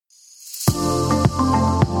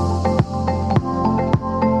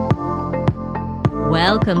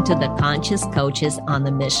Welcome to the Conscious Coaches on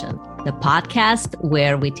a Mission, the podcast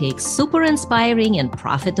where we take super inspiring and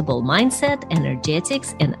profitable mindset,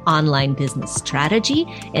 energetics, and online business strategy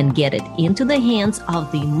and get it into the hands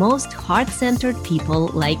of the most heart-centered people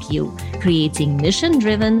like you, creating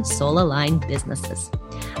mission-driven, soul-aligned businesses.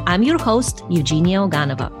 I'm your host, Eugenia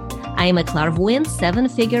Oganova. I am a clairvoyant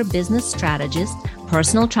seven-figure business strategist,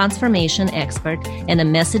 personal transformation expert, and a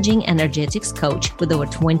messaging energetics coach with over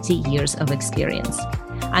 20 years of experience.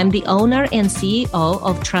 I'm the owner and CEO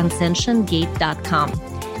of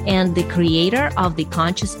TranscensionGate.com and the creator of the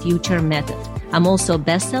Conscious Future Method. I'm also a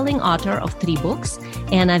best-selling author of 3 books,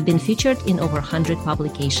 and I've been featured in over 100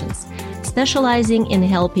 publications, specializing in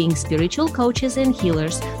helping spiritual coaches and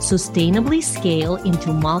healers sustainably scale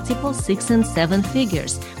into multiple 6 and 7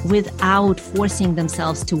 figures without forcing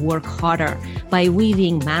themselves to work harder by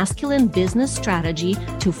weaving masculine business strategy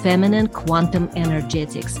to feminine quantum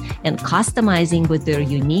energetics and customizing with their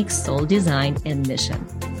unique soul design and mission.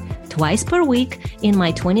 Twice per week, in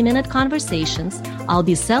my 20-minute conversations, I'll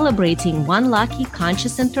be celebrating one lucky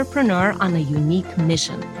conscious entrepreneur on a unique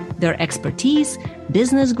mission, their expertise,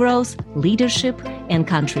 business growth, leadership, and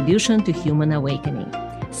contribution to human awakening.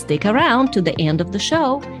 Stick around to the end of the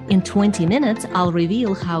show. In 20 minutes, I'll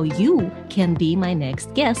reveal how you can be my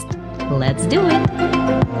next guest. Let's do it.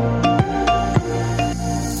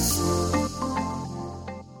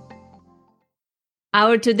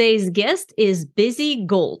 Our today's guest is Bizzie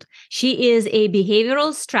Gold. She is a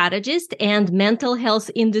behavioral strategist and mental health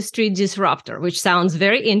industry disruptor, which sounds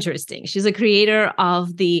very interesting. She's a creator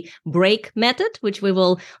of the break method, which we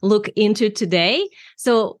will look into today.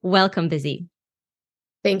 So welcome, Bizzie.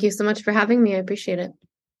 Thank you so much for having me. I appreciate it.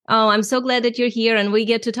 Oh, I'm so glad that you're here and we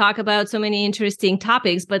get to talk about so many interesting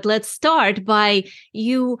topics. But let's start by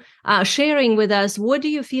you sharing with us, what do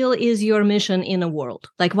you feel is your mission in the world?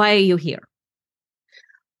 Like, why are you here?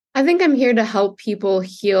 I think I'm here to help people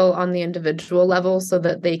heal on the individual level so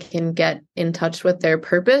that they can get in touch with their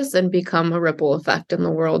purpose and become a ripple effect in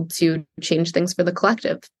the world to change things for the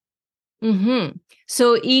collective. Mm-hmm.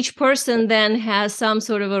 So each person then has some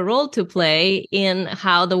sort of a role to play in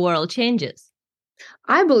how the world changes.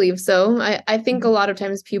 I believe so. I think a lot of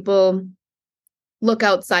times people look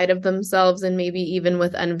outside of themselves and maybe even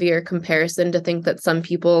with envy or comparison to think that some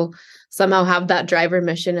people somehow have that driver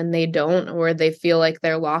mission and they don't, or they feel like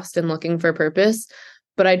they're lost and looking for purpose.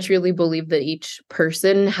 But I truly believe that each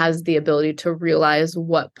person has the ability to realize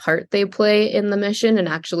what part they play in the mission and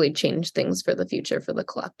actually change things for the future, for the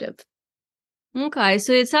collective. Okay,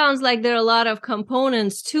 so it sounds like there are a lot of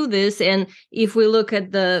components to this. And if we look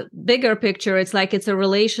at the bigger picture, it's like it's a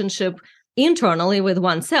relationship internally with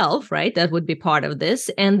oneself, right? That would be part of this.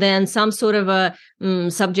 And then some sort of a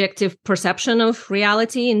subjective perception of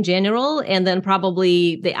reality in general, and then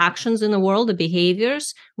probably the actions in the world, the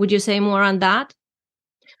behaviors. Would you say more on that?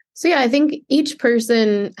 So yeah, I think each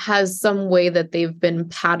person has some way that they've been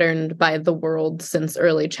patterned by the world since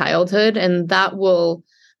early childhood, and that will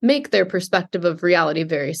make their perspective of reality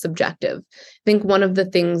very subjective. I think one of the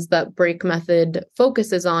things that Break Method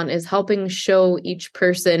focuses on is helping show each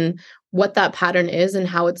person what that pattern is and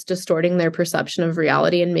how it's distorting their perception of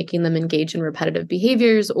reality and making them engage in repetitive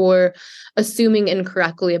behaviors or assuming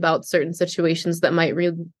incorrectly about certain situations that might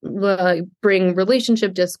bring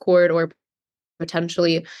relationship discord or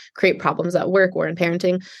potentially create problems at work or in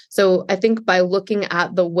parenting. So I think by looking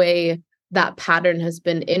at the way that pattern has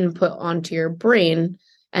been input onto your brain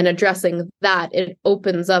and addressing that, it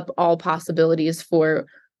opens up all possibilities for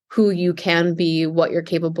who you can be, what you're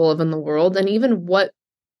capable of in the world, and even what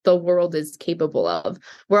the world is capable of.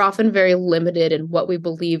 We're often very limited in what we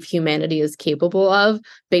believe humanity is capable of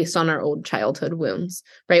based on our old childhood wounds,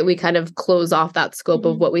 right? We kind of close off that scope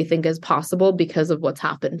of what we think is possible because of what's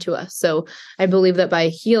happened to us. So I believe that by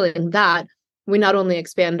healing that, we not only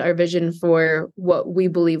expand our vision for what we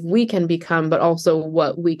believe we can become, but also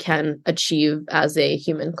what we can achieve as a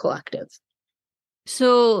human collective.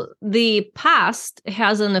 So the past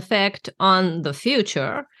has an effect on the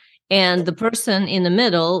future. And the person in the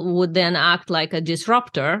middle would then act like a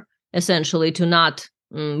disruptor, essentially, to not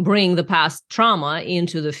bring the past trauma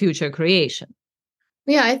into the future creation.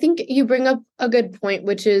 Yeah, I think you bring up a good point,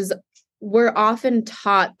 which is we're often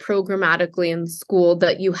taught programmatically in school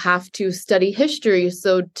that you have to study history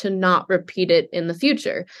so to not repeat it in the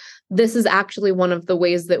future. This is actually one of the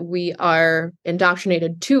ways that we are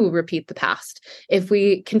indoctrinated to repeat the past. If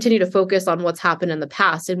we continue to focus on what's happened in the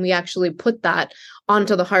past and we actually put that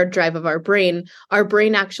onto the hard drive of our brain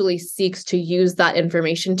actually seeks to use that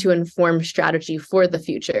information to inform strategy for the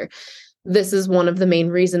future. this is one of the main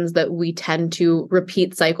reasons that we tend to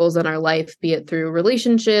repeat cycles in our life, be it through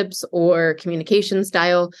relationships or communication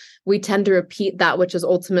style. We tend to repeat that which is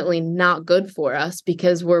ultimately not good for us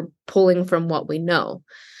because we're pulling from what we know.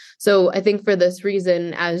 So I think for this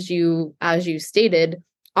reason, as you stated,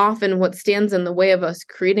 often what stands in the way of us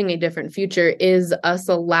creating a different future is us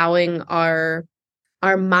allowing our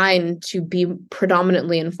mind to be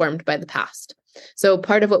predominantly informed by the past. So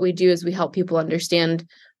part of what we do is we help people understand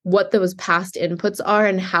what those past inputs are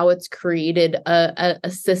and how it's created a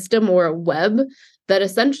system or a web that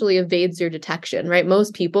essentially evades your detection, right?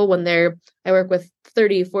 Most people, I work with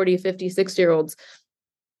 30, 40, 50, 60-year-olds,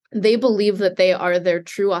 they believe that they are their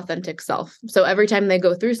true authentic self. So every time they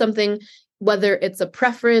go through something, whether it's a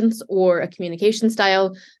preference or a communication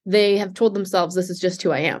style, they have told themselves, this is just who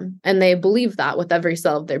I am. And they believe that with every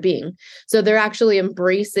cell of their being. So they're actually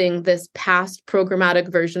embracing this past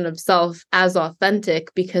programmatic version of self as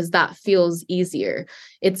authentic because that feels easier.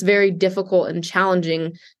 It's very difficult and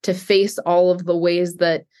challenging to face all of the ways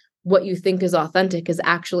that what you think is authentic is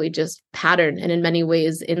actually just pattern and in many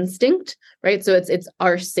ways instinct, right? So it's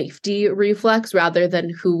our safety reflex rather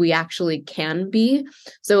than who we actually can be.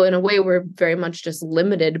 So in a way, we're very much just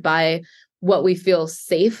limited by what we feel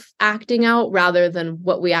safe acting out rather than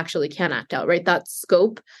what we actually can act out, right? That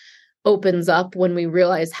scope opens up when we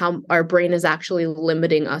realize how our brain is actually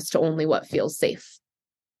limiting us to only what feels safe.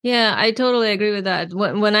 Yeah, I totally agree with that.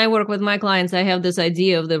 When I work with my clients, I have this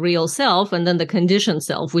idea of the real self and then the conditioned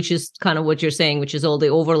self, which is kind of what you're saying, which is all the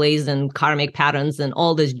overlays and karmic patterns and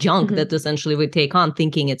all this junk that essentially we take on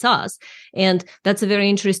thinking it's us. And that's a very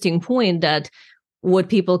interesting point, that what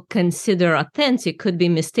people consider authentic could be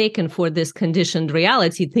mistaken for this conditioned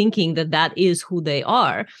reality, thinking that that is who they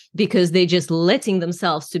are because they're just letting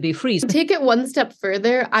themselves to be free. Take it one step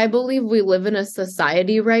further. I believe we live in a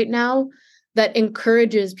society right now that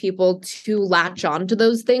encourages people to latch on to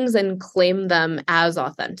those things and claim them as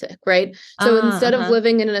authentic, right? So instead of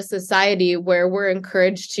living in a society where we're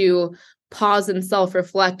encouraged to pause and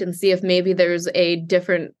self-reflect and see if maybe there's a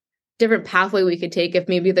different pathway we could take, if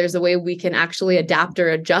maybe there's a way we can actually adapt or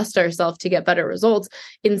adjust ourselves to get better results,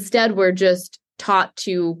 instead we're just taught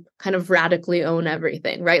to kind of radically own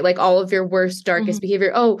everything, right? Like all of your worst, darkest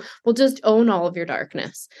behavior. Oh, well, just own all of your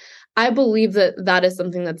darkness. I believe that that is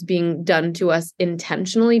something that's being done to us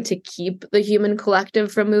intentionally to keep the human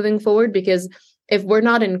collective from moving forward, because if we're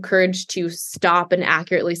not encouraged to stop and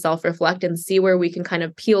accurately self-reflect and see where we can kind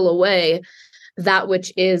of peel away that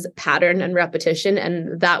which is pattern and repetition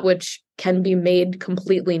and that which can be made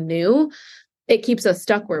completely new, it keeps us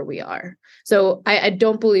stuck where we are. So I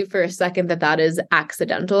don't believe for a second that that is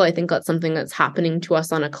accidental. I think that's something that's happening to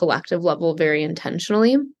us on a collective level very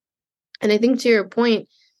intentionally. And I think to your point,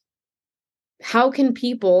 how can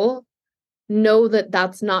people know that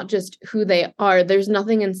that's not just who they are? There's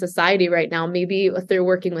nothing in society right now. Maybe if they're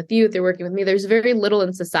working with you, if they're working with me, there's very little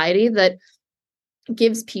in society that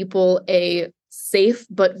gives people a safe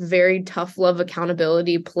but very tough love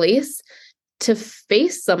accountability place to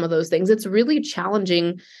face some of those things. It's really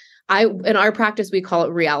challenging. In our practice, we call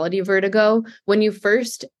it reality vertigo. When you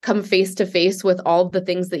first come face to face with all the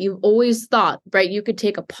things that you've always thought, right? You could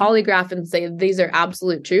take a polygraph and say, these are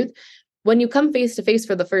absolute truth. When you come face to face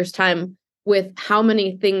for the first time with how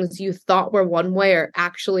many things you thought were one way are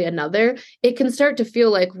actually another, it can start to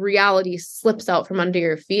feel like reality slips out from under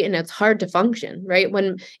your feet and it's hard to function, right?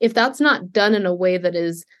 If that's not done in a way that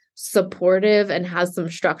is supportive and has some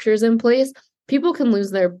structures in place, people can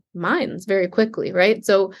lose their minds very quickly, right?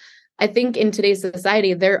 So I think in today's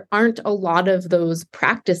society, there aren't a lot of those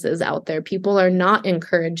practices out there. People are not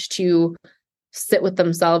encouraged to sit with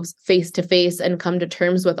themselves face to face and come to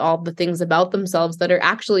terms with all the things about themselves that are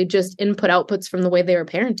actually just input outputs from the way they were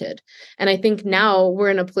parented. And I think now we're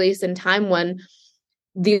in a place in time when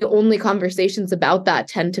the only conversations about that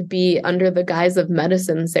tend to be under the guise of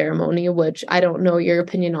medicine ceremony, which I don't know your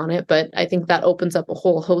opinion on it, but I think that opens up a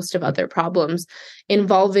whole host of other problems.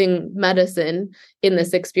 Involving medicine in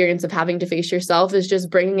this experience of having to face yourself is just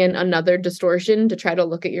bringing in another distortion to try to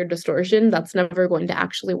look at your distortion. That's never going to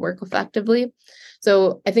actually work effectively.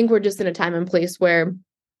 So I think we're just in a time and place where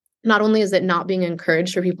not only is it not being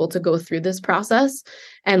encouraged for people to go through this process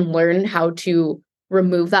and learn how to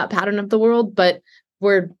remove that pattern of the world, but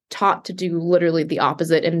we're taught to do literally the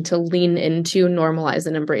opposite and to lean into, normalize,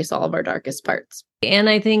 and embrace all of our darkest parts. And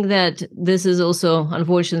I think that this is also,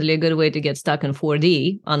 unfortunately, a good way to get stuck in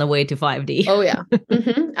 4D on the way to 5D. Oh, yeah.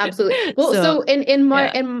 Absolutely. Well, so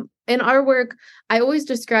in our work, I always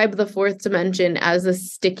describe the fourth dimension as a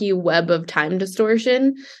sticky web of time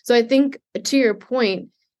distortion. So I think, to your point,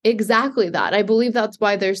 Exactly that. I believe that's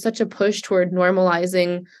why there's such a push toward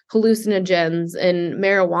normalizing hallucinogens and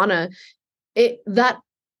marijuana.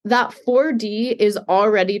 That 4D is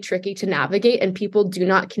already tricky to navigate, and people do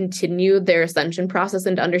not continue their ascension process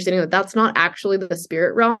into understanding that that's not actually the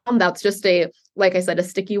spirit realm. That's just like I said, a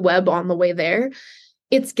sticky web on the way there.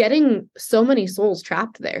 It's getting so many souls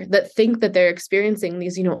trapped there that think that they're experiencing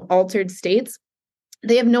these, altered states.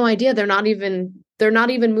 They have no idea. They're not even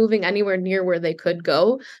moving anywhere near where they could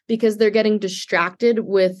go because they're getting distracted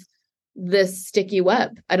with this sticky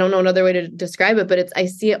web. I don't know another way to describe it, but I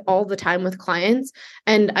see it all the time with clients.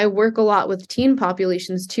 And I work a lot with teen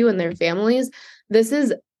populations too and their families.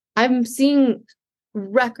 I'm seeing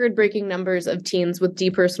record-breaking numbers of teens with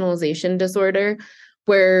depersonalization disorder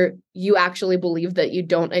where you actually believe that you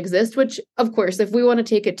don't exist, which of course, if we want to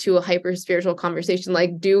take it to a hyper spiritual conversation,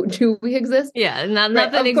 like do we exist? Yeah,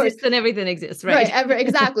 nothing exists and everything exists, right? Right,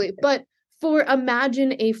 exactly. But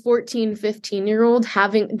imagine a 14, 15-year-old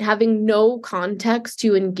having no context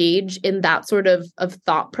to engage in that sort of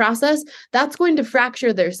thought process, that's going to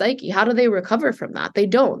fracture their psyche. How do they recover from that? They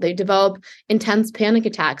don't. They develop intense panic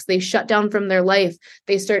attacks. They shut down from their life.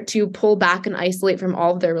 They start to pull back and isolate from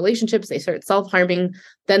all of their relationships. They start self-harming.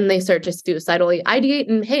 Then they start to suicidally ideate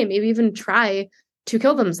and, hey, maybe even try to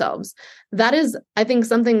kill themselves. That is, I think,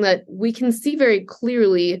 something that we can see very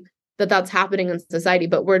clearly that that's happening in society,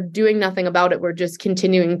 but we're doing nothing about it. We're just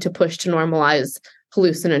continuing to push to normalize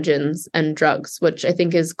hallucinogens and drugs, which I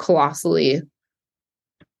think is colossally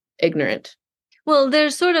ignorant. Well,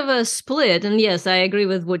 there's sort of a split, and yes, I agree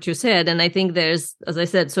with what you said. And I think there's, as I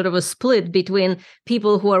said, sort of a split between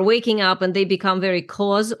people who are waking up and they become very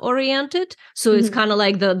cause-oriented. So it's kind of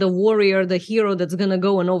like the warrior, the hero that's going to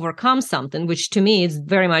go and overcome something, which to me is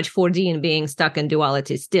very much 4D and being stuck in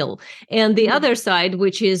duality still. And the other side,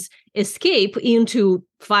 which is escape into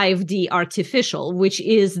 5D artificial, which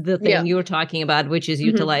is the thing you're talking about, which is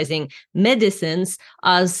utilizing medicines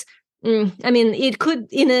as it could,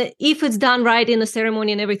 if it's done right in a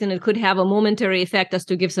ceremony and everything, it could have a momentary effect as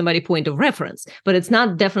to give somebody point of reference, but it's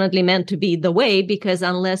not definitely meant to be the way, because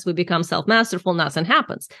unless we become self-masterful, nothing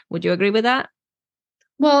happens. Would you agree with that?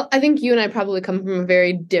 Well, I think you and I probably come from a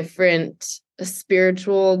very different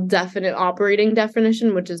spiritual, definite operating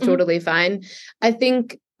definition, which is totally fine. I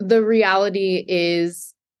think the reality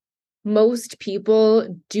is most people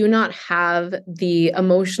do not have the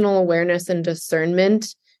emotional awareness and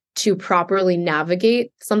discernment to properly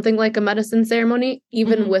navigate something like a medicine ceremony,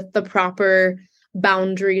 even with the proper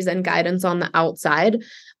boundaries and guidance on the outside.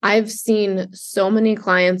 I've seen so many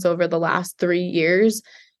clients over the last 3 years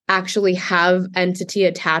actually have entity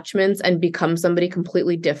attachments and become somebody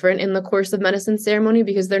completely different in the course of medicine ceremony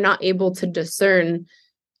because they're not able to discern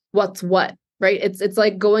what's what, right? It's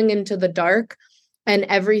like going into the dark, and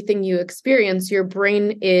everything you experience, your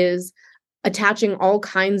brain is attaching all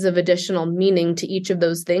kinds of additional meaning to each of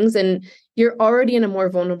those things. And you're already in a more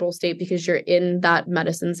vulnerable state because you're in that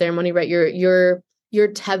medicine ceremony, right? Your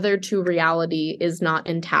tether to reality is not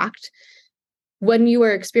intact. When you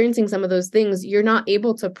are experiencing some of those things, you're not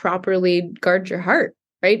able to properly guard your heart,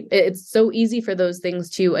 right? It's so easy for those things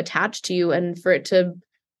to attach to you and for it to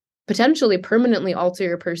potentially permanently alter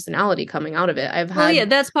your personality coming out of it.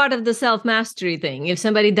 That's part of the self-mastery thing. If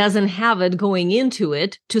somebody doesn't have it going into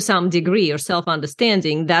it to some degree or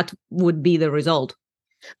self-understanding, that would be the result.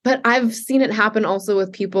 But I've seen it happen also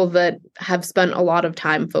with people that have spent a lot of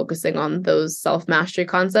time focusing on those self-mastery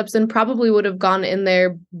concepts and probably would have gone in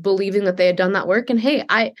there believing that they had done that work. And hey,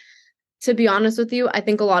 to be honest with you, I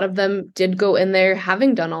think a lot of them did go in there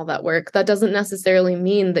having done all that work. That doesn't necessarily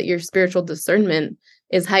mean that your spiritual discernment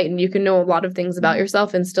is heightened. You can know a lot of things about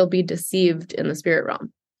yourself and still be deceived in the spirit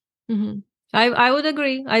realm. I would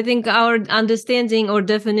agree. I think our understanding or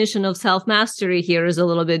definition of self-mastery here is a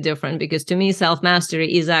little bit different, because to me,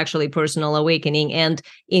 self-mastery is actually personal awakening and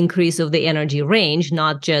increase of the energy range,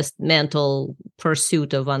 not just mental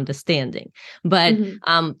pursuit of understanding. But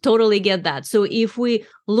totally get that. So if we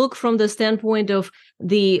look from the standpoint of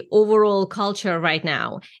the overall culture right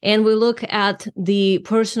now, and we look at the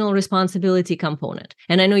personal responsibility component,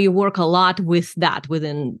 and I know you work a lot with that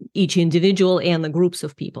within each individual and the groups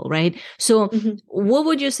of people, right? So what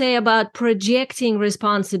would you say about projecting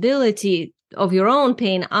responsibility of your own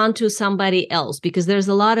pain onto somebody else? Because there's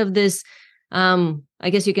a lot of this, I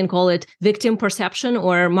guess you can call it victim perception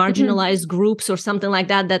or marginalized groups or something like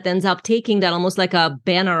that, that ends up taking that almost like a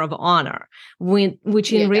banner of honor,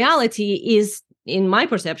 which in reality is, in my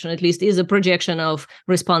perception at least, is a projection of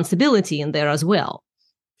responsibility in there as well.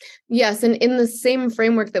 Yes. And in the same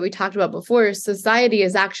framework that we talked about before, society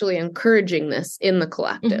is actually encouraging this in the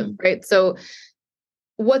collective, right? So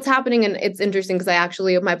what's happening, and it's interesting because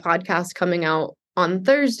my podcast coming out on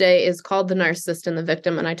Thursday is called The Narcissist and the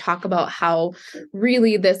Victim. And I talk about how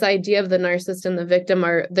really this idea of the narcissist and the victim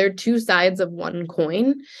they're two sides of one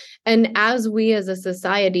coin. And as we as a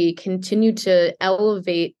society continue to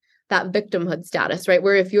elevate that victimhood status, right?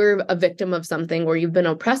 Where if you're a victim of something or you've been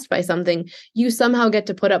oppressed by something, you somehow get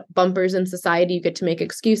to put up bumpers in society, you get to make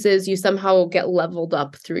excuses, you somehow get leveled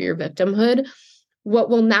up through your victimhood.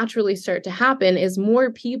 What will naturally start to happen is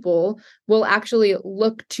more people will actually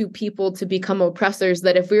look to people to become oppressors,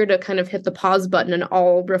 that if we were to kind of hit the pause button and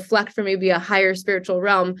all reflect for maybe a higher spiritual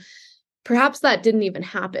realm, perhaps that didn't even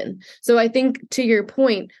happen. So I think, to your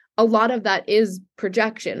point, a lot of that is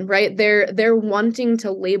projection, right? They're wanting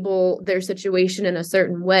to label their situation in a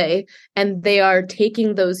certain way, and they are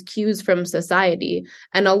taking those cues from society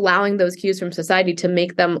and allowing those cues from society to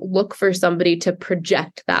make them look for somebody to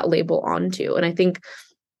project that label onto. And I think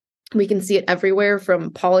we can see it everywhere,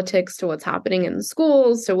 from politics to what's happening in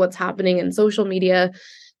schools to what's happening in social media.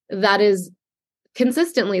 That is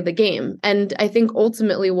consistently the game. And I think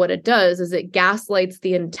ultimately what it does is it gaslights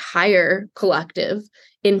the entire collective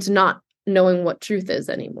into not knowing what truth is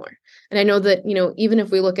anymore. And I know that, even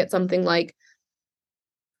if we look at something like,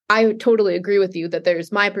 I totally agree with you that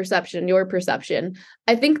there's my perception, your perception.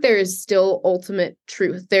 I think there is still ultimate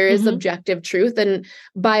truth. There is objective truth. And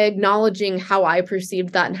by acknowledging how I perceived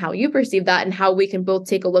that and how you perceive that, and how we can both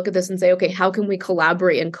take a look at this and say, okay, how can we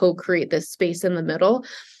collaborate and co-create this space in the middle?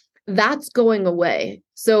 That's going away.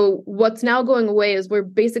 So what's now going away is we're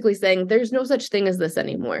basically saying there's no such thing as this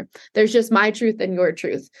anymore. There's just my truth and your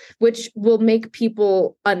truth, which will make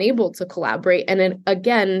people unable to collaborate. And it,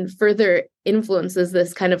 again, further influences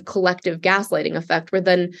this kind of collective gaslighting effect, where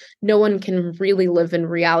then no one can really live in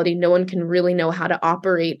reality. No one can really know how to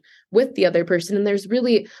operate with the other person.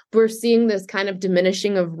 And we're seeing this kind of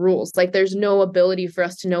diminishing of rules. Like, there's no ability for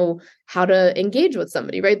us to know how to engage with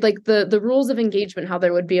somebody, right? Like the rules of engagement, how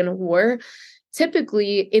there would be in a war.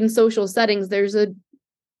 Typically in social settings, there's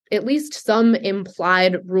at least some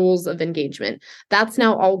implied rules of engagement. That's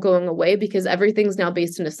now all going away because everything's now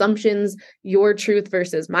based in assumptions, your truth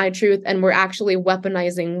versus my truth. And we're actually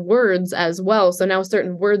weaponizing words as well. So now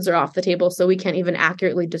certain words are off the table, so we can't even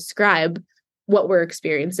accurately describe what we're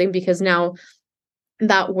experiencing, because now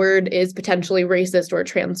that word is potentially racist or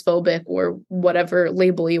transphobic or whatever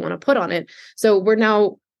label you want to put on it. So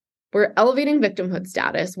we're elevating victimhood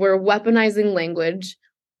status, we're weaponizing language,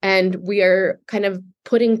 and we are kind of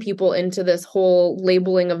putting people into this whole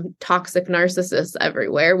labeling of toxic narcissists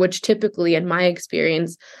everywhere, which typically, in my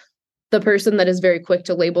experience, the person that is very quick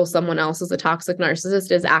to label someone else as a toxic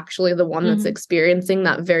narcissist is actually the one that's experiencing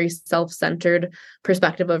that very self-centered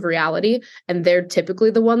perspective of reality. And they're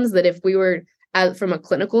typically the ones that, if we were from a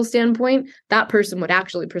clinical standpoint, that person would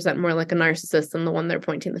actually present more like a narcissist than the one they're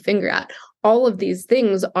pointing the finger at. All of these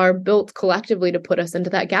things are built collectively to put us into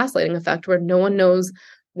that gaslighting effect where no one knows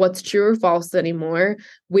what's true or false anymore.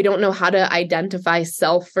 We don't know how to identify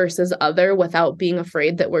self versus other without being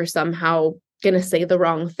afraid that we're somehow going to say the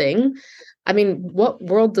wrong thing. I mean, what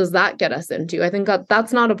world does that get us into? I think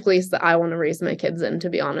that's not a place that I want to raise my kids in, to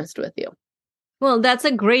be honest with you. Well, that's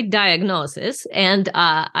a great diagnosis. And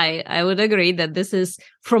I would agree that this is,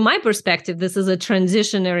 from my perspective, this is a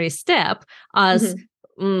transitionary step. As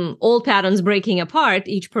old patterns breaking apart,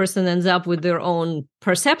 each person ends up with their own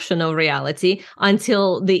perception of reality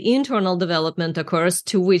until the internal development occurs,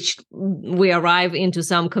 to which we arrive into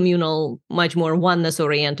some communal, much more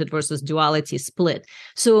oneness-oriented versus duality split.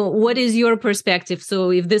 So what is your perspective?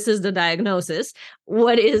 So if this is the diagnosis,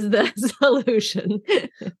 what is the solution?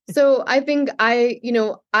 So I think I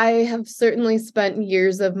have certainly spent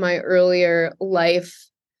years of my earlier life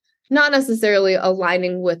not necessarily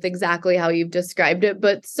aligning with exactly how you've described it,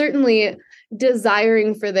 but certainly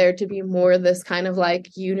desiring for there to be more this kind of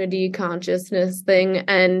like unity consciousness thing.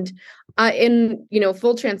 And in,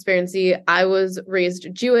 full transparency, I was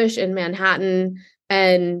raised Jewish in Manhattan,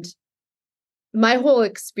 and my whole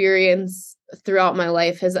experience throughout my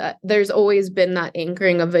life there's always been that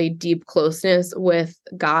anchoring of a deep closeness with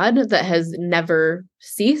God that has never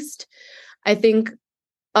ceased. I think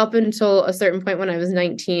up until a certain point when I was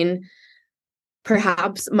 19,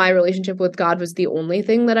 perhaps my relationship with God was the only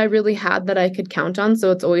thing that I really had that I could count on.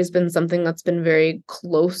 So it's always been something that's been very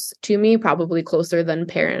close to me, probably closer than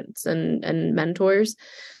parents and mentors.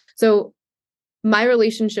 So my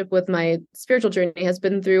relationship with my spiritual journey has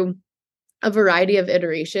been through a variety of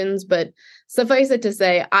iterations, but suffice it to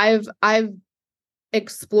say, I've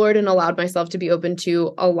explored and allowed myself to be open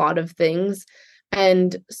to a lot of things.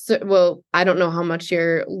 And so, I don't know how much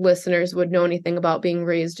your listeners would know anything about being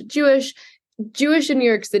raised Jewish. Jewish in New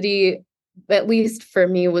York City at least for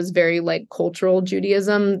me, was very like cultural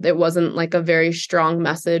Judaism. It wasn't like a very strong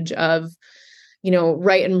message of,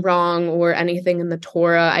 right and wrong or anything in the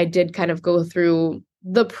Torah. I did kind of go through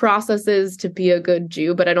the processes to be a good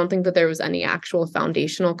Jew, but I don't think that there was any actual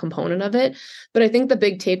foundational component of it. But I think the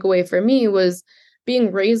big takeaway for me was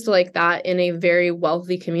being raised like that in a very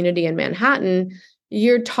wealthy community in Manhattan.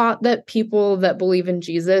 You're taught that people that believe in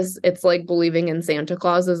Jesus, it's like believing in Santa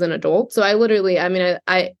Claus as an adult. So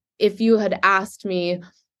I if you had asked me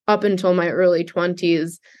up until my early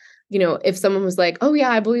 20s, if someone was like, oh yeah,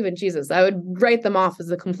 I believe in Jesus, I would write them off as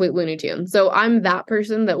a complete Looney Tune. So I'm that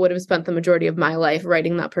person that would have spent the majority of my life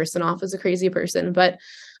writing that person off as a crazy person. But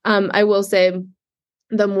I will say,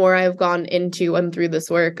 the more I've gone into and through this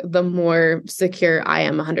work, the more secure I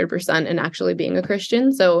am 100% in actually being a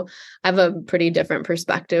Christian. So I have a pretty different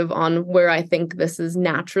perspective on where I think this is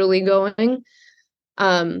naturally going.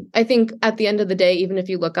 I think at the end of the day, even if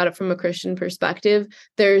you look at it from a Christian perspective,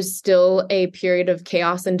 there's still a period of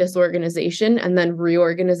chaos and disorganization and then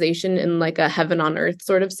reorganization in like a heaven on earth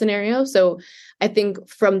sort of scenario. So I think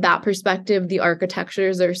from that perspective, the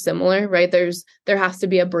architectures are similar, right? There has to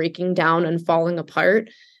be a breaking down and falling apart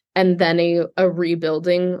and then a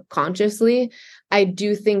rebuilding consciously. I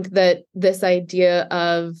do think that this idea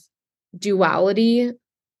of duality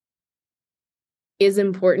is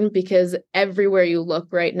important because everywhere you look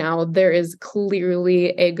right now, there is clearly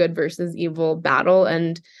a good versus evil battle.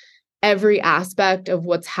 And every aspect of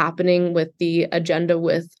what's happening with the agenda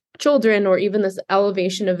with children, or even this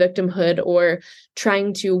elevation of victimhood, or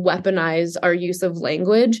trying to weaponize our use of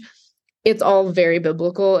language, it's all very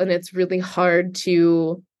biblical. And it's really hard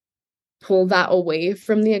to pull that away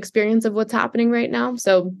from the experience of what's happening right now.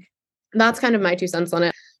 So that's kind of my 2 cents on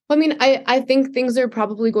it. I think things are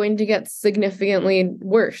probably going to get significantly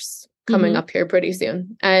worse coming up here pretty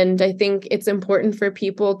soon. And I think it's important for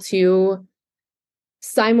people to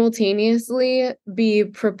simultaneously be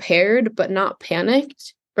prepared, but not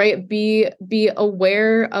panicked, right? Be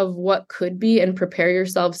aware of what could be and prepare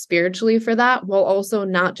yourself spiritually for that, while also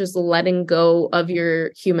not just letting go of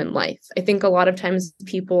your human life. I think a lot of times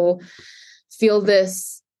people feel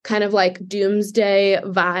this kind of like doomsday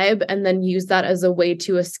vibe and then use that as a way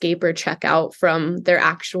to escape or check out from their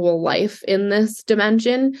actual life in this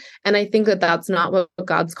dimension. And I think that that's not what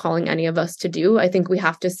God's calling any of us to do. I think we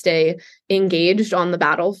have to stay engaged on the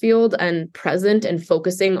battlefield and present and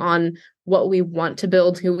focusing on what we want to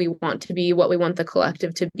build, who we want to be, what we want the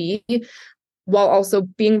collective to be, while also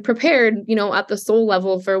being prepared, at the soul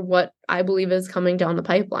level for what I believe is coming down the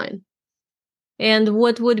pipeline. And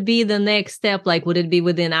what would be the next step? Like, would it be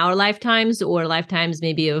within our lifetimes or lifetimes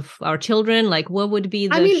maybe of our children? Like, what would be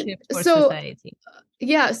the shift for society?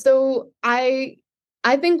 Yeah, so I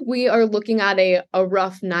think we are looking at a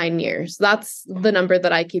rough 9 years. That's the number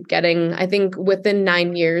that I keep getting. I think within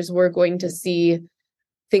 9 years, we're going to see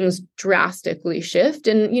things drastically shift.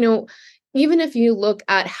 And, even if you look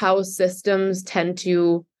at how systems tend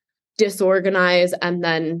to disorganize and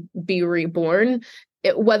then be reborn,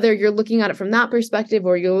 whether you're looking at it from that perspective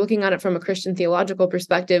or you're looking at it from a Christian theological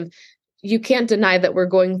perspective, you can't deny that we're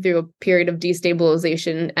going through a period of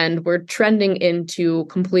destabilization and we're trending into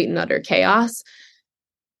complete and utter chaos.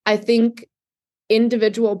 I think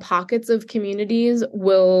individual pockets of communities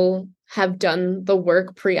will have done the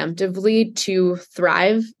work preemptively to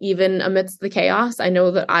thrive even amidst the chaos. I know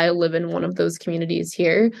that I live in one of those communities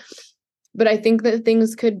here, but I think that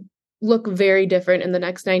things could look very different in the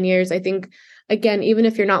next 9 years. I think, again, even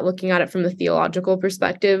if you're not looking at it from the theological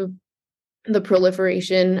perspective, the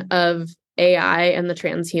proliferation of AI and the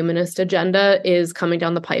transhumanist agenda is coming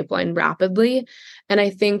down the pipeline rapidly. And I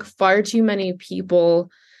think far too many people,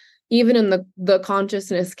 even in the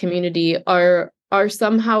consciousness community, are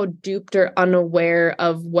somehow duped or unaware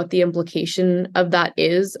of what the implication of that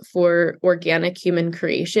is for organic human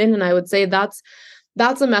creation. And I would say that's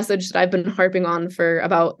a message that I've been harping on for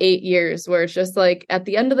about 8 years, where it's just like, at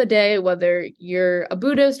the end of the day, whether you're a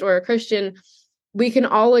Buddhist or a Christian, we can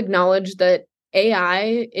all acknowledge that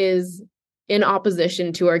AI is in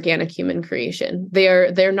opposition to organic human creation.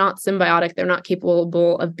 They're not symbiotic. They're not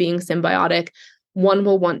capable of being symbiotic. One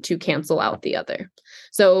will want to cancel out the other.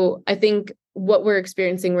 So I think what we're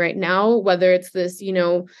experiencing right now, whether it's this,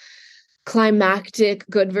 climactic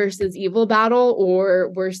good versus evil battle, or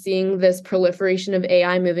we're seeing this proliferation of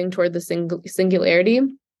AI moving toward the singularity,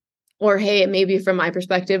 or hey, maybe from my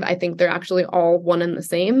perspective, I think they're actually all one and the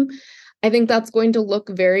same. I think that's going to look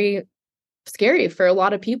very scary for a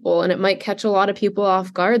lot of people, and it might catch a lot of people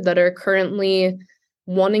off guard that are currently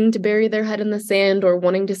wanting to bury their head in the sand or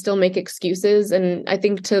wanting to still make excuses. And I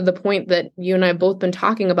think to the point that you and I have both been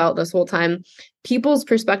talking about this whole time, people's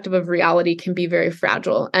perspective of reality can be very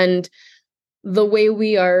fragile. And the way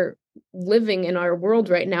we are living in our world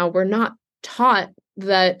right now, we're not taught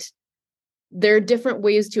that there are different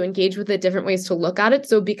ways to engage with it, different ways to look at it.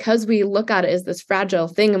 So because we look at it as this fragile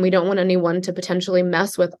thing and we don't want anyone to potentially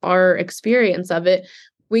mess with our experience of it,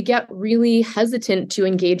 we get really hesitant to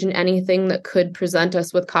engage in anything that could present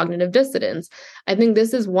us with cognitive dissonance. I think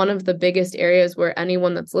this is one of the biggest areas where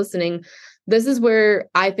anyone that's listening, this is where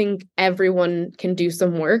I think everyone can do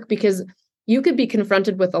some work, because you could be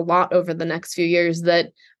confronted with a lot over the next few years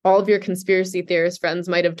that all of your conspiracy theorist friends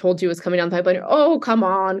might have told you was coming down the pipeline. Oh, come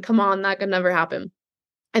on, that could never happen.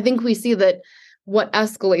 I think we see that what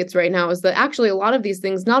escalates right now is that actually a lot of these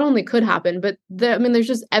things not only could happen, but there's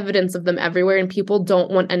just evidence of them everywhere, and people don't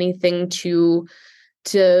want anything to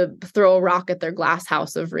throw a rock at their glass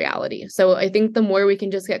house of reality. So I think the more we can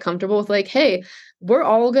just get comfortable with like, hey, we're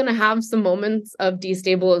all going to have some moments of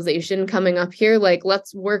destabilization coming up here. Like,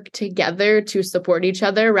 let's work together to support each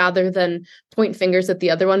other rather than point fingers at the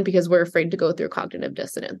other one because we're afraid to go through cognitive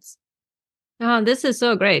dissonance. Oh, this is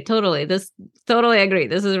so great. Totally agree.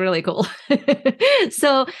 This is really cool.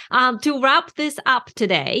 So to wrap this up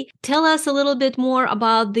today, tell us a little bit more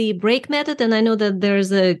about the break method. And I know that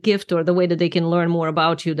there's a gift or the way that they can learn more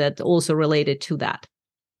about you that also related to that.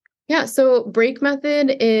 Yeah. So break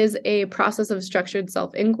method is a process of structured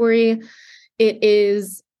self-inquiry. It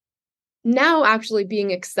is now actually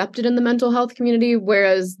being accepted in the mental health community,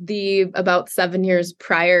 whereas about 7 years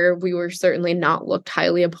prior, we were certainly not looked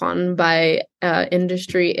highly upon by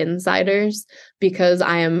industry insiders because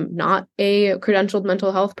I am not a credentialed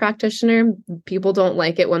mental health practitioner. People don't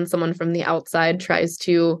like it when someone from the outside tries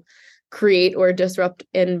to create or disrupt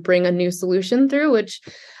and bring a new solution through, which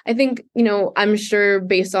I think, I'm sure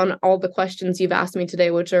based on all the questions you've asked me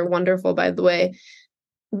today, which are wonderful, by the way,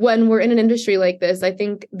 when we're in an industry like this, I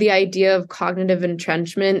think the idea of cognitive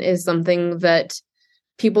entrenchment is something that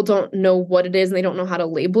people don't know what it is and they don't know how to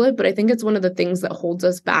label it. But I think it's one of the things that holds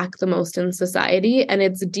us back the most in society. And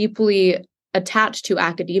it's deeply attached to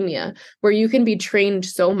academia, where you can be trained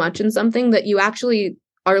so much in something that you actually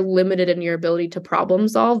are limited in your ability to problem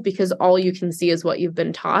solve because all you can see is what you've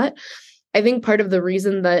been taught. I think part of the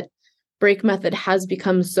reason that break method has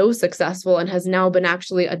become so successful and has now been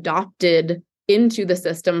actually adopted into the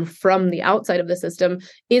system from the outside of the system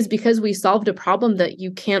is because we solved a problem that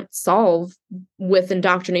you can't solve with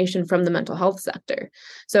indoctrination from the mental health sector.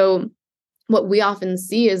 So what we often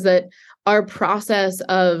see is that our process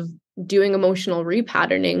of doing emotional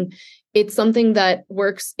repatterning, it's something that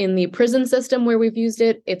works in the prison system where we've used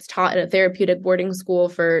it. It's taught at a therapeutic boarding school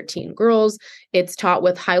for teen girls. It's taught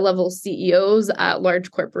with high-level CEOs at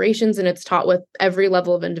large corporations, and it's taught with every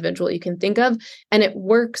level of individual you can think of. And it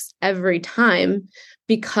works every time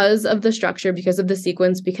because of the structure, because of the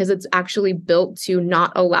sequence, because it's actually built to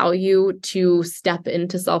not allow you to step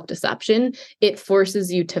into self-deception. It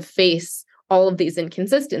forces you to face all of these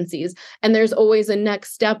inconsistencies. And there's always a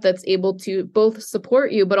next step that's able to both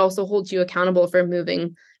support you, but also hold you accountable for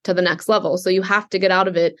moving to the next level. So you have to get out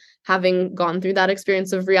of it, having gone through that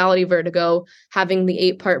experience of reality vertigo, having the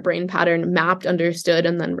 8-part brain pattern mapped, understood,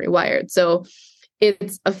 and then rewired. So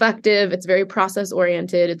it's effective. It's very process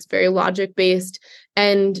oriented. It's very logic based.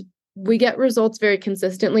 And we get results very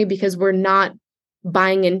consistently because we're not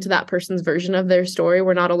buying into that person's version of their story.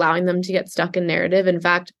 We're not allowing them to get stuck in narrative. In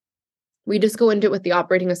fact, we just go into it with the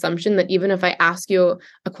operating assumption that even if I ask you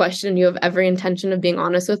a question and you have every intention of being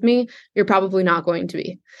honest with me, you're probably not going to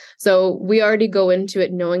be. So we already go into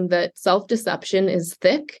it knowing that self-deception is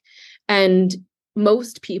thick, and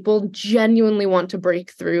most people genuinely want to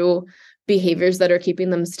break through behaviors that are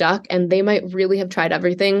keeping them stuck, and they might really have tried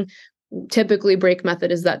everything. Typically, break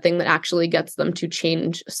method is that thing that actually gets them to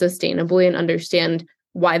change sustainably and understand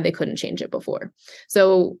why they couldn't change it before.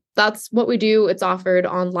 So that's what we do. It's offered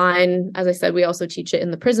online. As I said, we also teach it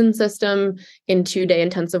in the prison system in 2-day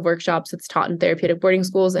intensive workshops. It's taught in therapeutic boarding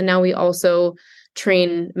schools. And now we also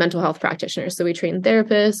train mental health practitioners. So we train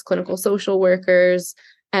therapists, clinical social workers,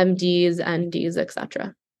 MDs, NDs,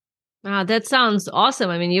 etc. That sounds awesome.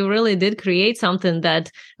 I mean, you really did create something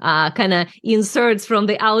that kind of inserts from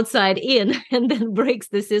the outside in and then breaks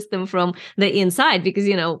the system from the inside, because,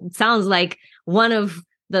 it sounds like one of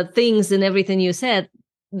the things in everything you said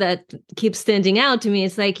that keeps standing out to me.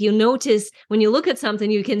 It's like you notice when you look at something,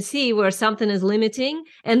 you can see where something is limiting,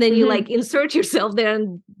 and then you insert yourself there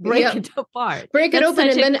and break it apart. Break it open,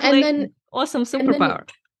 and then awesome superpower.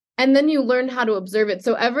 And then you learn how to observe it.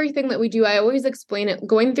 So everything that we do, I always explain it.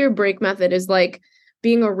 Going through break method is like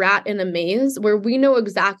being a rat in a maze where we know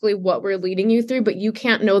exactly what we're leading you through, but you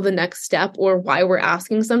can't know the next step or why we're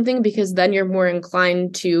asking something, because then you're more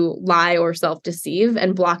inclined to lie or self-deceive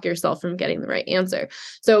and block yourself from getting the right answer.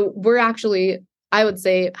 So we're actually, I would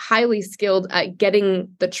say, highly skilled at getting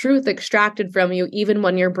the truth extracted from you, even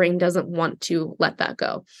when your brain doesn't want to let that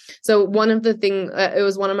go. So one of the things, it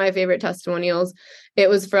was one of my favorite testimonials. It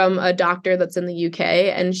was from a doctor that's in the UK.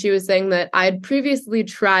 And she was saying that I'd previously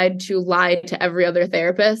tried to lie to every other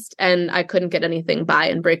therapist and I couldn't get anything by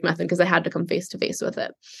in break method because I had to come face to face with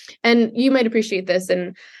it. And you might appreciate this.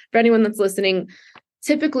 And for anyone that's listening,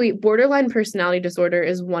 typically borderline personality disorder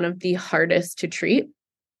is one of the hardest to treat.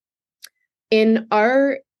 In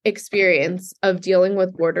our experience of dealing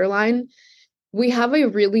with borderline, we have a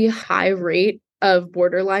really high rate of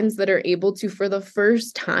borderlines that are able to, for the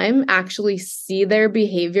first time, actually see their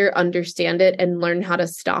behavior, understand it, and learn how to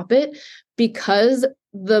stop it, because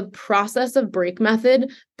the process of break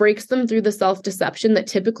method breaks them through the self-deception that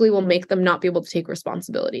typically will make them not be able to take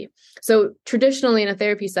responsibility. So traditionally in a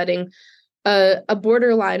therapy setting, a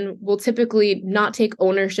borderline will typically not take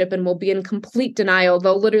ownership and will be in complete denial.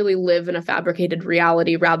 They'll literally live in a fabricated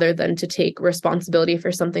reality rather than to take responsibility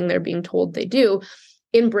for something they're being told they do.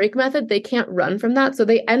 In break method, they can't run from that. So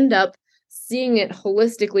they end up seeing it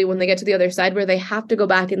holistically when they get to the other side, where they have to go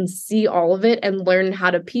back and see all of it and learn how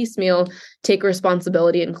to piecemeal, take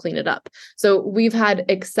responsibility and clean it up. So we've had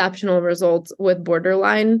exceptional results with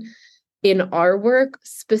borderline in our work,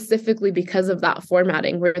 specifically because of that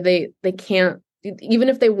formatting, where they can't, even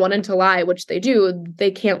if they wanted to lie, which they do,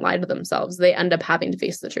 they can't lie to themselves. They end up having to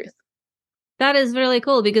face the truth. That is really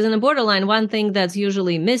cool, because in a borderline, one thing that's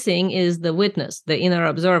usually missing is the witness, the inner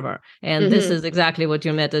observer. And this is exactly what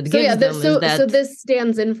your method gives them. So this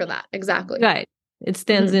stands in for that. Exactly. Right. It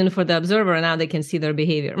stands in for the observer, and now they can see their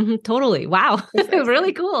behavior. Totally. Wow.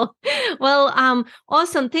 Really cool. Well,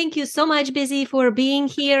 awesome. Thank you so much, Bizzie, for being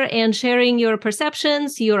here and sharing your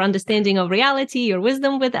perceptions, your understanding of reality, your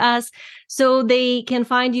wisdom with us. So they can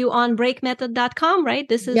find you on breakmethod.com, right?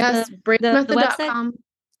 This is breakmethod.com.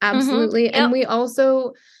 Absolutely. Yep. And we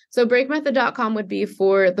also, so breakmethod.com would be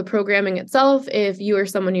for the programming itself. If you or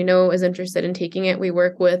someone you know is interested in taking it, we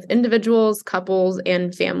work with individuals, couples,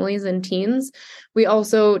 and families and teens. We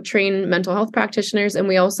also train mental health practitioners, and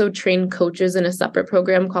we also train coaches in a separate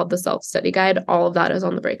program called the Self-Study Guide. All of that is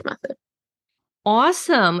on the Break Method.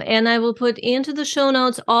 Awesome. And I will put into the show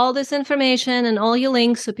notes all this information and all your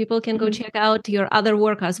links so people can go check out your other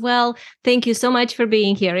work as well. Thank you so much for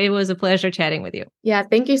being here. It was a pleasure chatting with you. Yeah,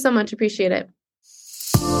 thank you so much. Appreciate it.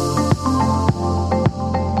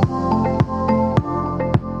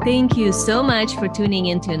 Thank you so much for tuning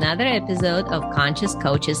into another episode of Conscious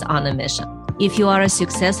Coaches on a Mission. If you are a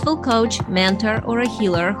successful coach, mentor, or a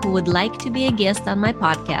healer who would like to be a guest on my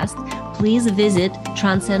podcast, please visit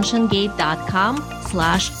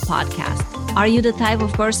transcensiongate.com/podcast. Are you the type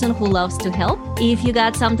of person who loves to help? If you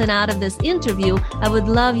got something out of this interview, I would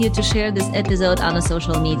love you to share this episode on a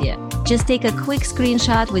social media. Just take a quick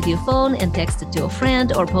screenshot with your phone and text it to a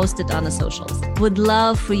friend or post it on the socials. Would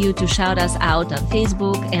love for you to shout us out on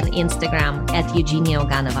Facebook and Instagram at Eugenia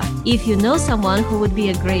Oganova. If you know someone who would be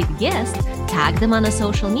a great guest, tag them on a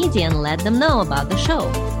social media and let them know about the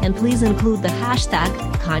show. And please include the hashtag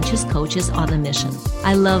Conscious Coaches on a Mission.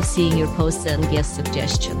 I love seeing your posts and guest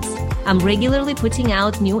suggestions. I'm regularly putting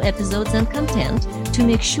out new episodes and content. To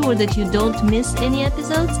make sure that you don't miss any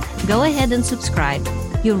episodes, go ahead and subscribe.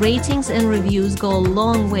 Your ratings and reviews go a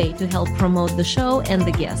long way to help promote the show and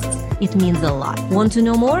the guests. It means a lot. Want to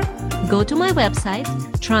know more? Go to my website,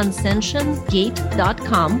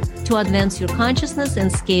 transcensiongate.com, to advance your consciousness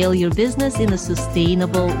and scale your business in a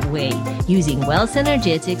sustainable way using wealth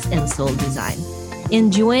energetics and soul design.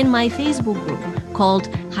 And join my Facebook group called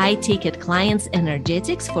High Ticket Clients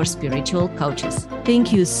Energetics for Spiritual Coaches.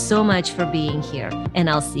 Thank you so much for being here, and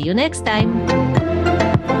I'll see you next time.